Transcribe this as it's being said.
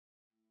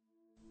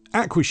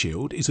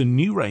AquaShield is a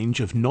new range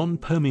of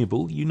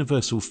non-permeable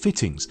universal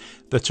fittings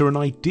that are an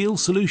ideal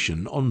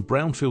solution on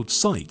brownfield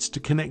sites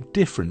to connect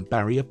different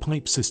barrier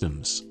pipe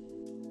systems.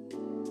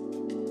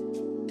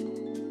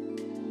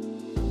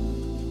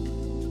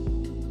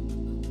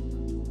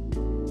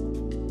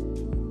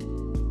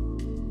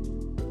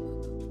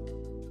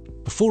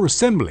 Before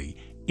assembly,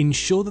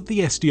 ensure that the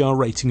SDR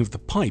rating of the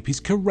pipe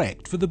is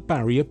correct for the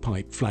barrier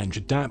pipe flange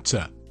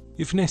adapter.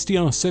 If an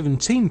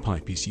SDR17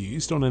 pipe is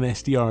used on an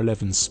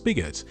SDR11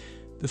 spigot,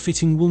 the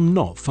fitting will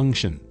not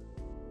function.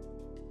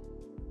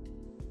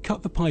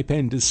 Cut the pipe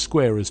end as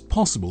square as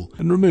possible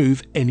and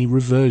remove any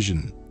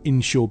reversion.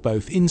 Ensure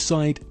both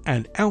inside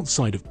and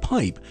outside of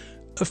pipe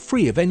are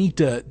free of any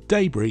dirt,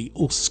 debris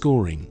or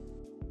scoring.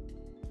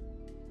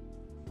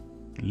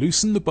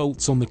 Loosen the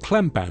bolts on the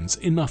clamp bands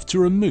enough to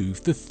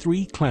remove the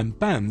 3 clamp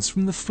bands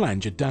from the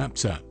flange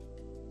adapter.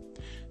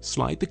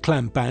 Slide the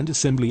clamp band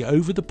assembly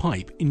over the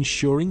pipe,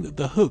 ensuring that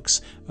the hooks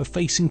are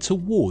facing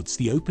towards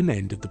the open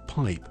end of the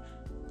pipe.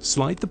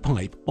 Slide the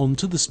pipe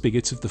onto the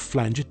spigot of the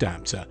flange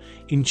adapter,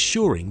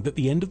 ensuring that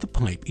the end of the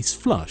pipe is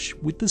flush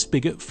with the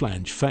spigot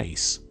flange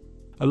face.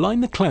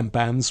 Align the clamp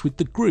bands with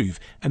the groove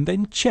and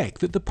then check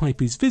that the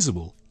pipe is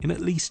visible in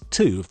at least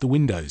 2 of the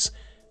windows.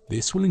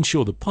 This will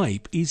ensure the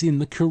pipe is in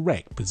the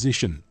correct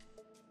position.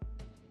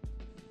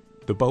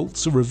 The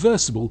bolts are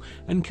reversible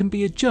and can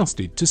be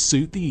adjusted to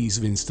suit the ease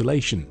of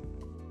installation.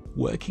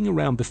 Working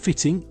around the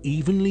fitting,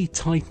 evenly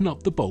tighten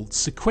up the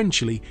bolts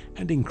sequentially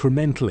and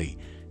incrementally,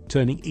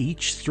 turning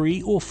each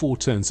 3 or 4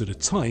 turns at a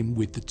time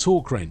with the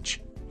torque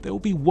wrench. There will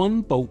be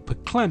 1 bolt per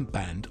clamp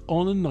band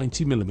on a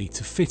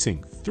 90mm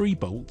fitting, 3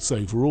 bolts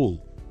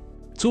overall.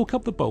 Torque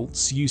up the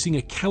bolts using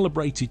a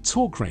calibrated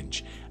torque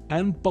wrench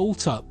and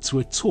bolt up to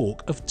a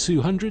torque of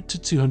 200 to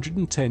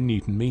 210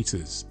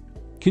 Nm.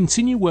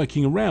 Continue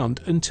working around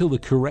until the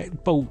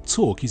correct bolt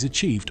torque is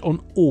achieved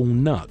on all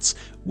nuts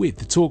with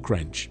the torque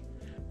wrench.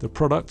 The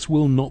product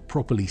will not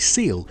properly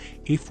seal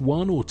if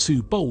 1 or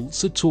 2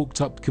 bolts are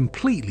torqued up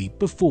completely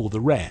before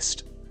the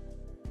rest.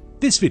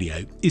 This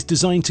video is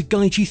designed to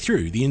guide you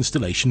through the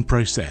installation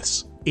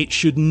process. It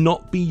should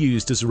not be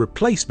used as a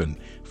replacement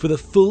for the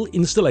full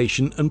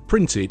installation and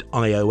printed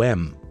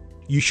IOM.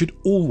 You should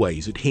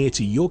always adhere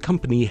to your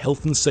company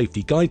health and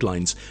safety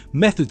guidelines,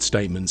 method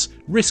statements,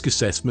 risk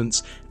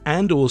assessments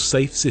and/or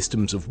safe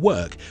systems of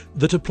work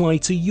that apply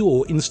to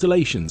your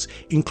installations,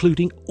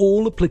 including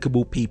all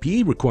applicable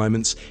PPE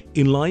requirements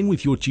in line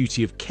with your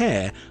duty of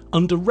care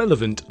under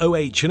relevant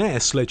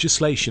OH&S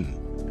legislation.